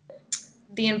 but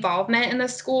the involvement in the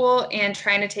school and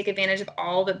trying to take advantage of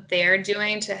all that they're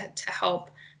doing to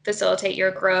help facilitate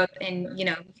your growth and,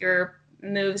 your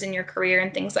moves in your career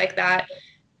and things like that.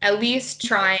 At least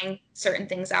trying certain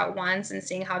things out once and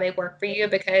seeing how they work for you,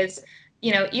 because,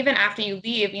 even after you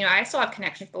leave, I still have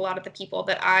connections with a lot of the people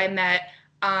that I met,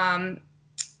 um,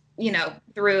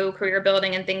 through career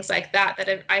building and things like that,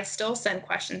 that I still send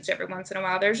questions to every once in a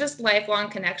while. There's just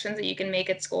lifelong connections that you can make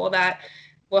at school that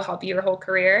will help you your whole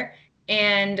career.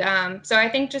 And so I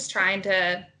think just trying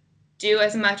to do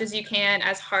as much as you can,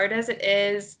 as hard as it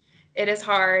is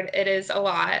hard, it is a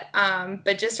lot.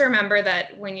 But just remember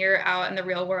that when you're out in the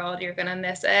real world, you're going to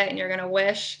miss it, and you're going to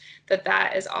wish that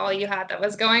that is all you had that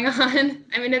was going on.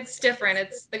 I mean, it's different.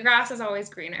 The grass is always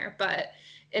greener, but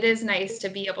it is nice to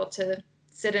be able to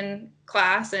sit in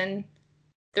class and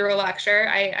through a lecture.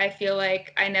 I feel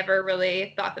like I never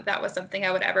really thought that that was something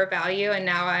I would ever value. And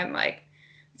now I'm like,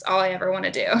 it's all I ever want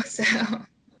to do. So,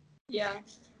 Yeah.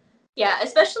 Yeah,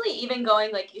 especially even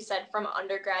going, like you said, from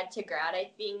undergrad to grad,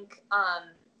 I think,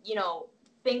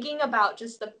 thinking about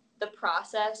just the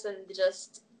process and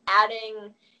just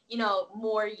adding,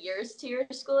 more years to your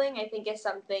schooling, I think is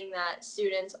something that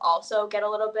students also get a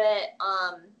little bit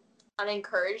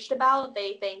unencouraged about.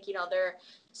 They think, they're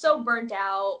so burnt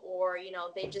out, or,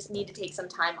 they just need to take some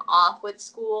time off with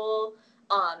school,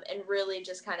 and really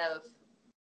just kind of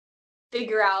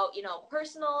figure out,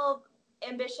 personal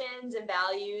ambitions and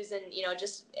values, and,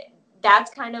 just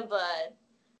that's kind of a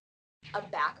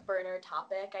back burner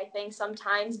topic, I think,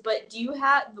 sometimes. But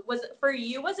was it for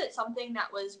you, was it something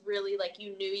that was really like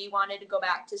you knew you wanted to go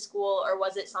back to school, or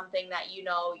was it something that, you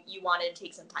wanted to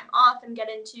take some time off and get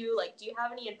into? Like, do you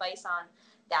have any advice on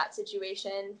that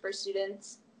situation for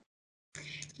students?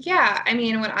 yeah, I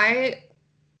mean, when I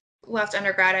left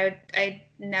undergrad, I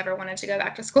never wanted to go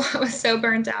back to school. I was so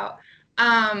burnt out.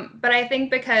 But I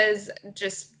think because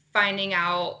just finding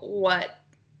out what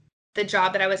the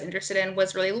job that I was interested in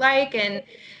was really like, and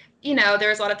there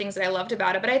was a lot of things that I loved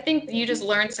about it, but I think you just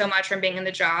learn so much from being in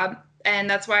the job. And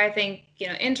that's why I think,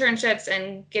 internships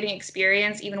and getting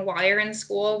experience, even while you're in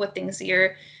school, with things that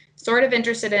you're sort of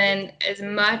interested in as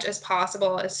much as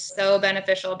possible, is so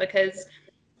beneficial, because,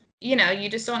 you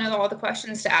just don't know all the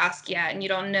questions to ask yet. And you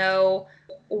don't know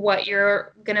what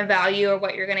you're going to value or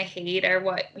what you're going to hate, or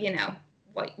what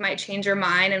might change your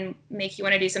mind and make you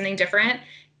want to do something different.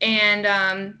 And,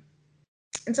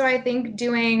 and so I think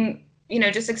doing,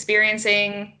 just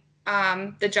experiencing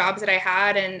the jobs that I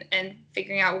had, and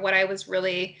figuring out what I was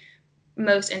really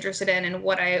most interested in and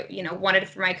what I, wanted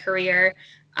for my career,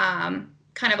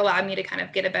 kind of allowed me to kind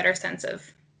of get a better sense of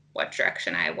what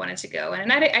direction I wanted to go in.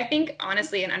 And I think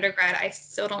honestly, in undergrad, I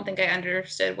still don't think I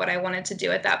understood what I wanted to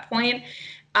do at that point.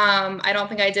 I don't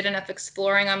think I did enough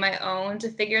exploring on my own to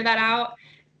figure that out.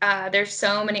 There's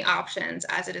so many options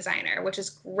as a designer, which is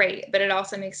great, but it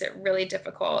also makes it really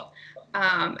difficult.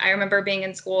 I remember being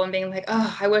in school and being like,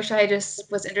 oh, I wish I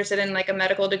just was interested in like a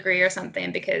medical degree or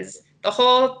something, because the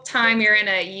whole time you're in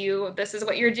it, this is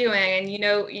what you're doing, and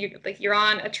you're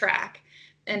on a track.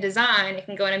 In design, it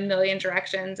can go in a million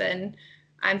directions, and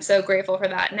I'm so grateful for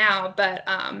that now, but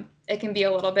it can be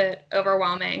a little bit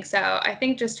overwhelming. So I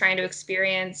think just trying to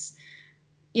experience,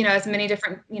 as many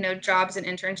different, jobs and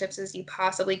internships as you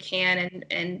possibly can.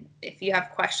 And if you have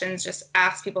questions, just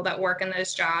ask people that work in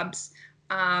those jobs.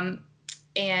 And,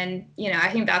 I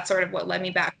think that's sort of what led me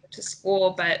back to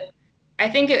school. But I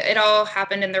think it all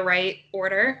happened in the right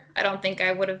order. I don't think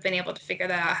I would have been able to figure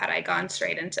that out had I gone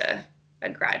straight into a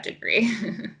grad degree.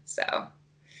 So,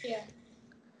 Yeah.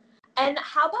 And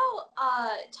how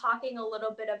about talking a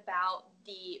little bit about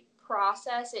the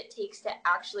process it takes to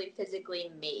actually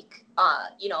physically make,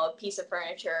 a piece of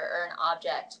furniture or an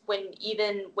object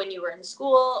even when you were in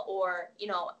school or,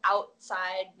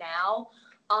 outside now?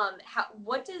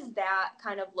 What does that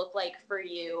kind of look like for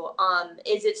you?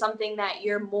 Is it something that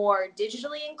you're more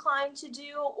digitally inclined to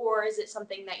do, or is it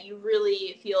something that you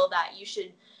really feel that you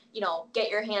should, get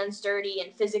your hands dirty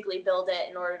and physically build it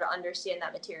in order to understand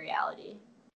that materiality?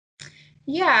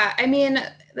 yeah, I mean,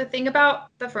 the thing about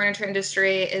the furniture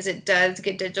industry is it does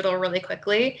get digital really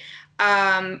quickly.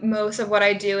 Most of what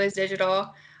I do is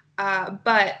digital,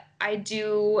 but I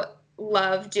do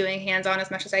love doing hands-on as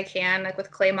much as I can, like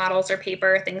with clay models or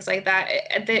paper, things like that.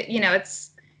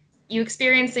 It's you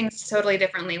experience things totally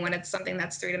differently when it's something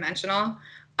that's three-dimensional.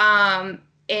 Um,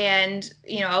 and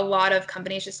a lot of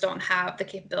companies just don't have the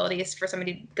capabilities for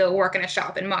somebody to go work in a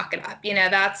shop and mock it up.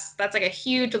 That's like a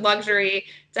huge luxury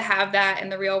to have that in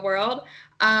the real world.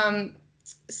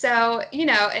 So, on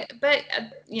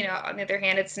the other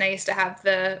hand, it's nice to have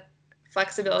the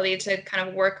flexibility to kind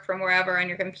of work from wherever on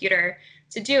your computer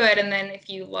to do it. And then if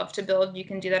you love to build, you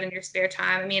can do that in your spare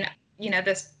time. I mean,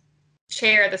 this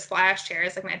chair, the splash chair,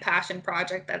 is like my passion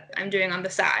project that I'm doing on the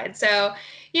side. So,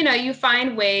 you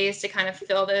find ways to kind of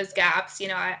fill those gaps.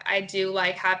 I do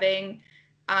like having,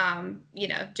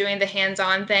 doing the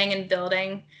hands-on thing and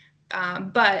building.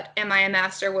 But am I a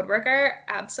master woodworker?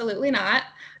 Absolutely not.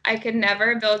 I could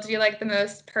never build you like the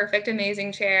most perfect,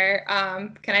 amazing chair.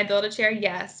 Can I build a chair?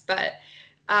 Yes, but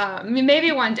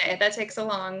maybe one day. That takes a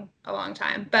long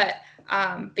time. But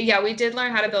yeah, we did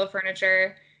learn how to build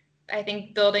furniture. I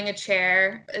think building a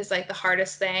chair is like the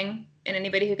hardest thing, and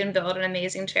anybody who can build an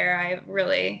amazing chair, I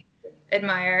really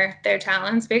admire their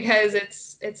talents because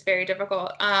it's very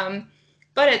difficult.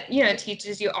 But it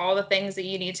teaches you all the things that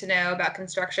you need to know about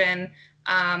construction,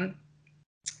 um,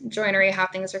 joinery, how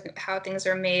things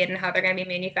are made and how they're going to be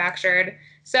manufactured.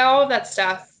 So all of that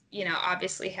stuff,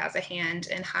 obviously has a hand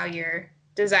in how you're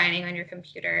designing on your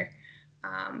computer.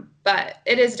 But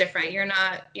it is different. You're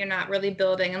not really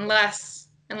building unless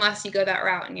you go that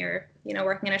route and you're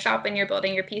working in a shop and you're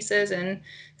building your pieces. And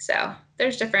so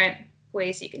there's different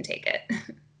ways you can take it.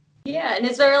 Yeah, and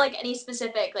is there like any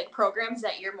specific like programs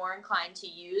that you're more inclined to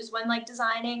use when like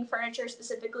designing furniture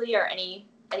specifically, or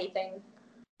anything?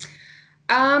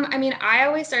 I mean, I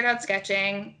always start out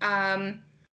sketching. And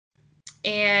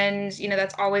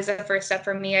that's always the first step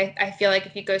for me. I feel like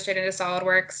if you go straight into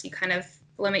SolidWorks, you kind of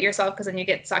limit yourself because then you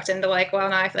get sucked into like, well,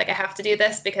 now I feel like I have to do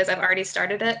this because I've already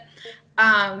started it.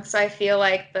 So I feel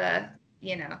like the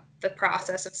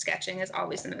process of sketching is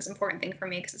always the most important thing for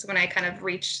me because it's when I kind of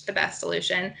reach the best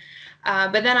solution.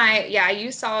 But then I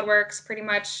use SolidWorks pretty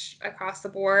much across the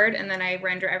board, and then I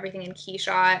render everything in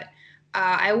KeyShot.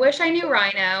 I wish I knew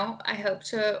Rhino. I hope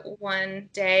to one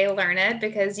day learn it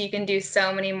because you can do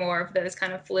so many more of those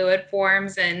kind of fluid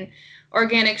forms and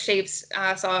organic shapes.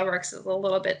 SolidWorks is a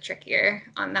little bit trickier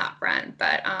on that front,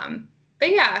 but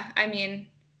yeah, I mean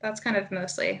that's kind of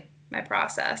mostly my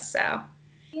process. So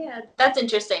Yeah, that's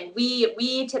interesting.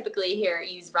 We typically here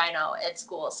use Rhino at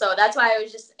school, so that's why I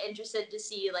was just interested to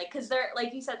see like, because there,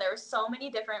 like you said, there were so many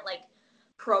different like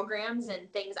programs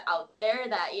and things out there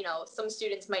that some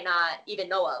students might not even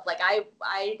know of. Like I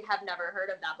have never heard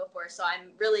of that before, so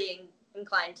I'm really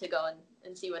inclined to go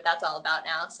and see what that's all about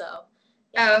now. So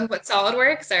yeah, oh, what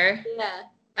SolidWorks or yeah.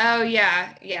 oh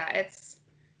yeah, it's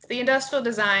the industrial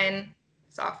design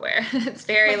software. It's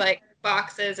very like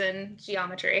boxes and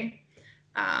geometry.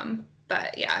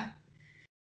 But yeah.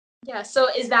 Yeah, so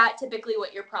is that typically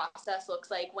what your process looks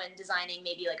like when designing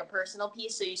maybe like a personal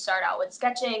piece? So you start out with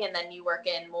sketching and then you work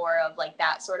in more of like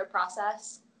that sort of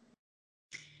process?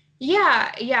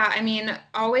 Yeah. I mean,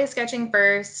 always sketching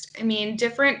first. I mean,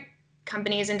 different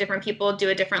companies and different people do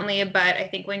it differently, but I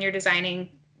think when you're designing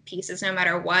pieces, no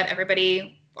matter what,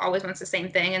 everybody always wants the same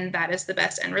thing, and that is the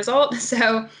best end result.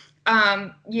 So,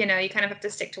 you kind of have to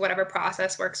stick to whatever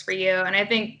process works for you. And I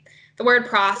think the word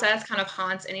process kind of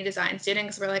haunts any design student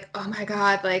because we're like, oh my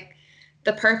God, like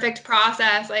the perfect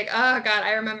process. Like, oh God,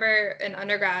 I remember in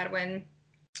undergrad when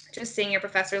just seeing your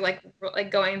professor like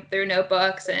going through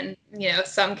notebooks and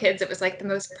some kids it was like the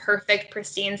most perfect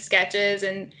pristine sketches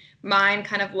and mine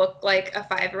kind of looked like a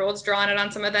 5-year-old's drawn it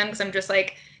on some of them because I'm just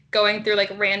like going through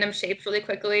like random shapes really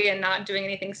quickly and not doing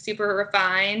anything super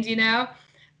refined.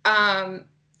 um,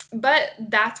 but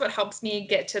that's what helps me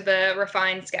get to the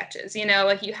refined sketches.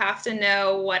 Like you have to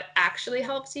know what actually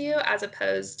helps you as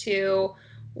opposed to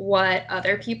what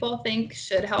other people think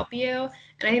should help you.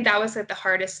 And I think that was like the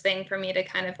hardest thing for me to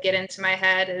kind of get into my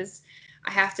head is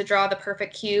I have to draw the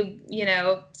perfect cube,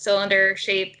 cylinder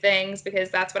shaped things because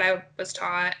that's what I was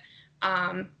taught.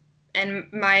 Um, and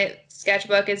my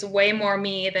sketchbook is way more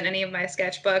me than any of my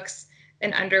sketchbooks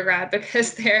in undergrad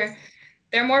because they're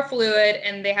more fluid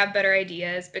and they have better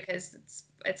ideas because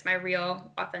it's my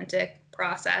real authentic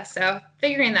process. So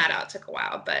figuring that out took a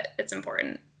while, but it's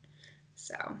important.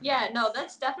 So Yeah, no,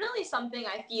 that's definitely something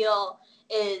I feel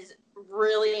is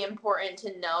really important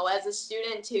to know as a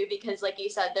student too, because like you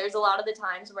said, there's a lot of the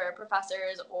times where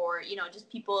professors or, just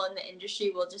people in the industry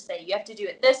will just say, you have to do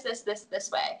it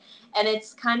this way. And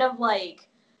it's kind of like,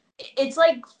 it's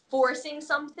like forcing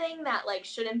something that like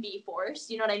shouldn't be forced.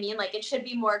 You know what I mean? Like it should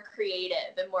be more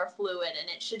creative and more fluid and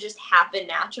it should just happen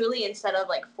naturally instead of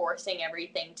like forcing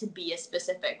everything to be a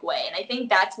specific way. And I think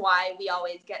that's why we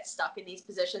always get stuck in these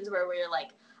positions where we're like,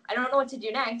 I don't know what to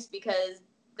do next because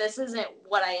this isn't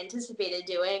what I anticipated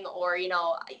doing, or you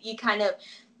kind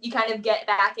of get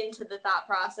back into the thought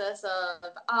process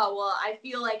of, oh well, I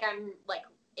feel like I'm like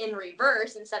in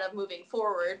reverse instead of moving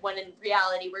forward, when in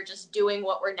reality we're just doing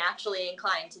what we're naturally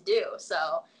inclined to do.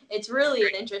 So it's really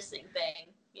an interesting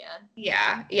thing. Yeah.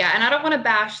 yeah, and I don't want to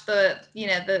bash the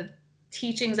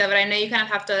teachings of it. I know you kind of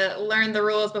have to learn the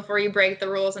rules before you break the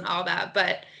rules and all that,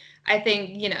 but I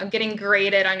think, getting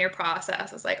graded on your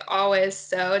process is like always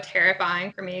so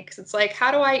terrifying for me because it's like,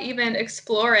 how do I even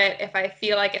explore it if I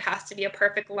feel like it has to be a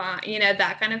perfect line,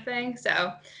 that kind of thing.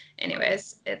 So,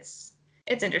 anyways, it's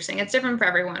interesting. It's different for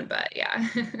everyone, but yeah.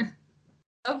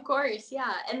 Of course,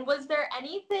 yeah. And was there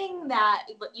anything that,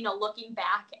 looking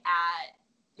back at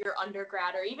your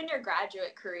undergrad or even your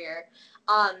graduate career,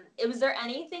 was there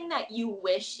anything that you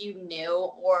wish you knew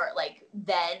or like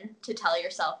then to tell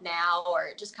yourself now,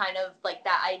 or just kind of like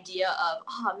that idea of,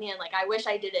 oh man, like I wish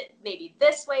I did it maybe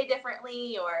this way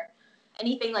differently or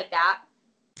anything like that?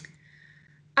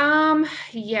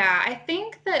 Yeah, I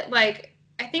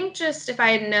think just if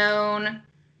I had known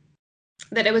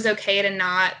that it was okay to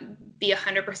not be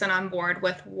 100% on board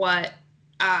with what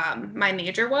my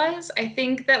major was. I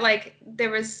think that like there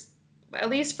was, at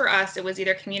least for us, it was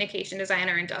either communication design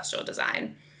or industrial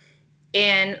design.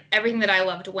 And everything that I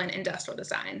loved went industrial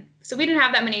design. So we didn't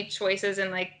have that many choices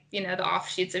in like, the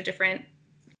offshoots of different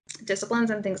disciplines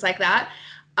and things like that.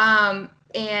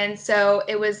 And so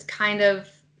it was kind of,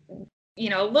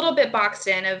 a little bit boxed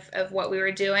in of what we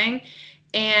were doing.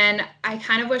 And I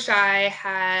kind of wish I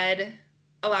had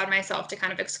allowed myself to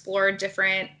kind of explore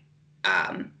different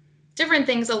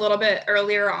things a little bit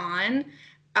earlier on,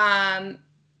 um,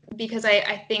 because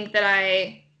I think that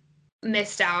I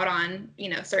missed out on,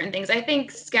 certain things. I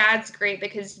think SCAD's great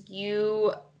because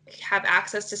you have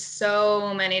access to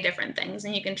so many different things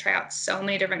and you can try out so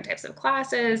many different types of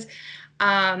classes.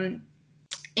 Um,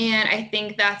 and I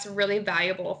think that's really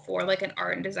valuable for like an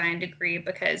art and design degree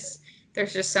because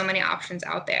there's just so many options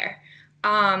out there.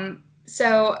 And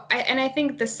I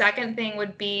think the second thing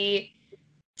would be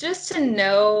just to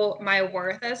know my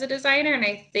worth as a designer. And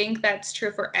I think that's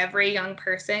true for every young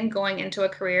person going into a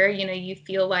career. You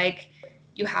feel like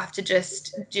you have to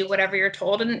just do whatever you're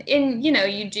told. And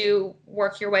you do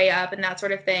work your way up and that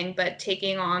sort of thing. But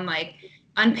taking on like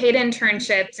unpaid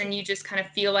internships and you just kind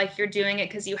of feel like you're doing it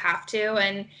because you have to.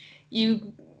 And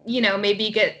you,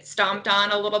 maybe get stomped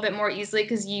on a little bit more easily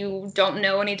because you don't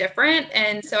know any different.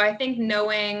 And so I think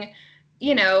knowing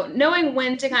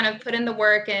when to kind of put in the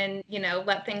work and,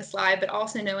 let things slide, but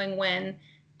also knowing when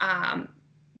um,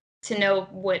 to know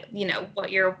what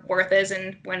your worth is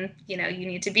and when, you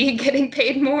need to be getting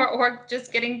paid more or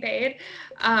just getting paid.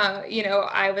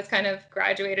 I was kind of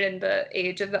graduated in the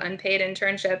age of the unpaid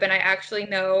internship, and I actually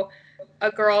know a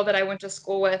girl that I went to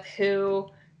school with who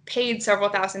paid several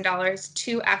 $1,000s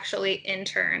to actually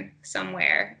intern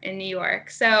somewhere in New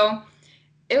York. So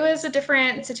it was a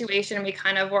different situation. We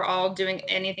kind of were all doing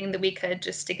anything that we could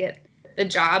just to get the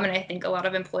job. And I think a lot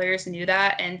of employers knew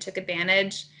that and took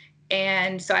advantage.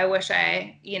 And so I wish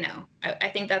I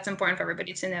think that's important for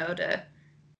everybody to know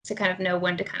to kind of know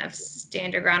when to kind of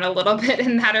stand your ground a little bit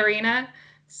in that arena.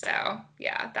 So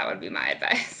yeah, that would be my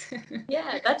advice.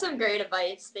 Yeah, that's some great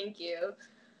advice. Thank you.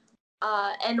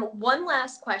 And one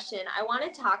last question. I want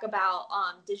to talk about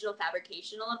digital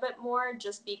fabrication a little bit more,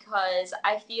 just because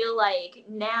I feel like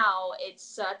now it's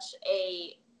such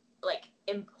a like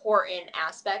important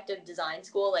aspect of design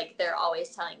school. Like they're always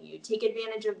telling you take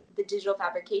advantage of the digital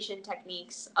fabrication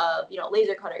techniques of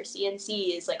laser cutters,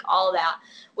 CNCs, like all of that.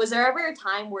 Was there ever a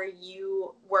time where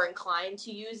you were inclined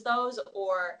to use those,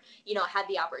 or had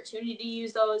the opportunity to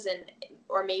use those, and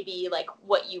or maybe like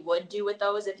what you would do with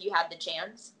those if you had the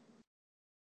chance?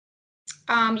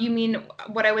 You mean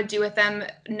what I would do with them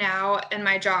now in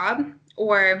my job,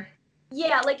 or?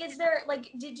 Yeah, like is there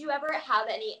like did you ever have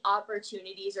any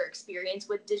opportunities or experience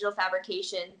with digital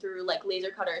fabrication through like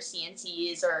laser cutters,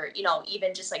 CNCs, or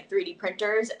even just like 3D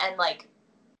printers? And like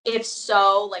if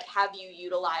so, like have you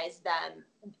utilized them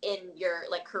in your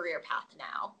like career path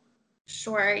now?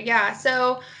 Sure. Yeah.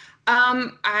 So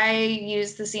I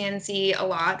used the CNC a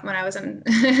lot when I was in,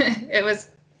 it was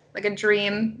like a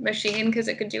dream machine because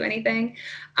it could do anything.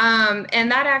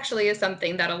 And that actually is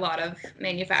something that a lot of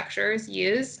manufacturers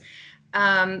use.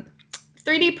 Um,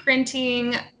 3D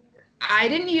printing, I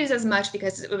didn't use as much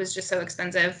because it was just so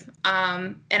expensive.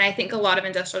 And I think a lot of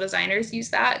industrial designers use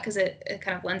that because it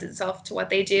kind of lends itself to what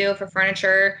they do for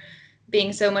furniture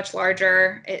being so much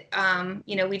larger.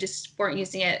 We just weren't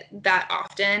using it that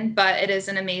often, but it is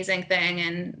an amazing thing.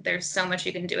 And there's so much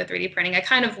you can do with 3D printing. I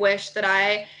kind of wish that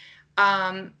I,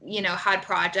 had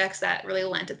projects that really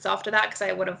lent itself to that because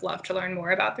I would have loved to learn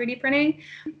more about 3D printing.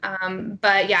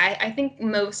 But yeah, I think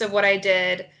most of what I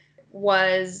did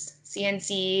was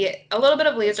CNC, a little bit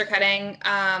of laser cutting.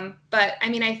 But I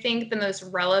mean, I think the most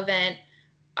relevant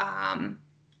um,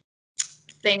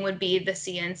 thing would be the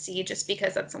CNC, just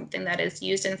because that's something that is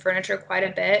used in furniture quite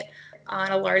a bit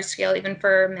on a large scale, even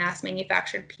for mass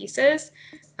manufactured pieces.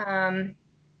 Um,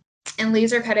 and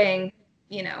laser cutting,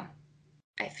 you know,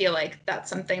 I feel like that's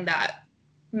something that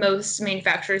most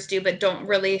manufacturers do, but don't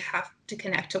really have to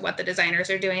connect to what the designers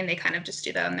are doing. They kind of just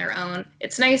do that on their own.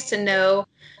 It's nice to know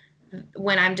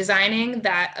when I'm designing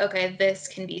that, okay, this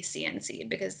can be CNC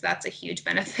because that's a huge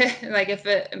benefit. Like if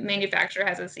a manufacturer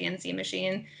has a CNC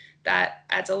machine, that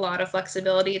adds a lot of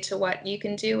flexibility to what you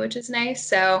can do, which is nice.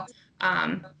 So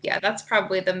yeah, that's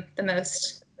probably the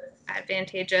most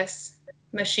advantageous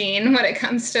machine when it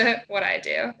comes to what I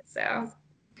do. So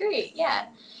Great, yeah.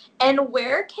 And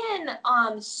where can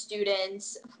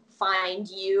students find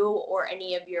you or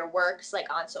any of your works,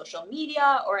 like on social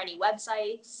media or any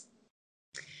websites?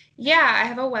 yeah, I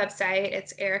have a website.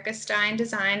 It's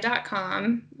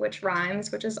ericasteindesign.com, which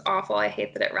rhymes, which is awful. I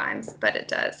hate that it rhymes, but it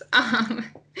does.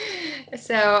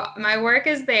 So my work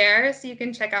is there, so you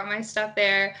can check out my stuff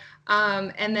there.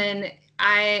 And then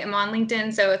I am on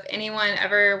LinkedIn, so if anyone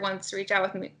ever wants to reach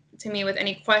out to me with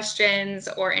any questions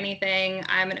or anything,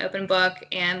 I'm an open book.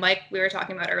 And like we were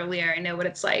talking about earlier, I know what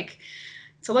it's like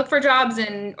to look for jobs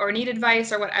and or need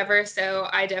advice or whatever. So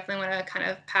I definitely want to kind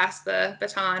of pass the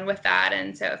baton with that.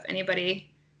 And so if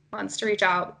anybody wants to reach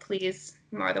out, please,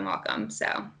 more than welcome.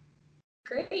 So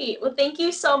Great. Well, thank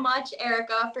you so much,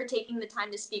 Erica, for taking the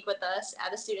time to speak with us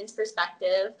at a student's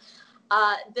perspective.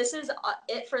 This is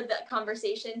it for the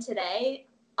conversation today.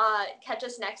 Catch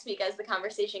us next week as the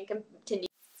conversation continues.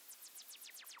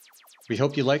 We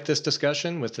hope you liked this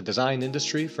discussion with the design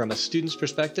industry from a student's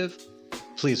perspective.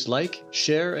 Please like,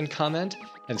 share, and comment,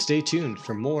 and stay tuned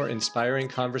for more inspiring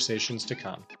conversations to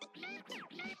come.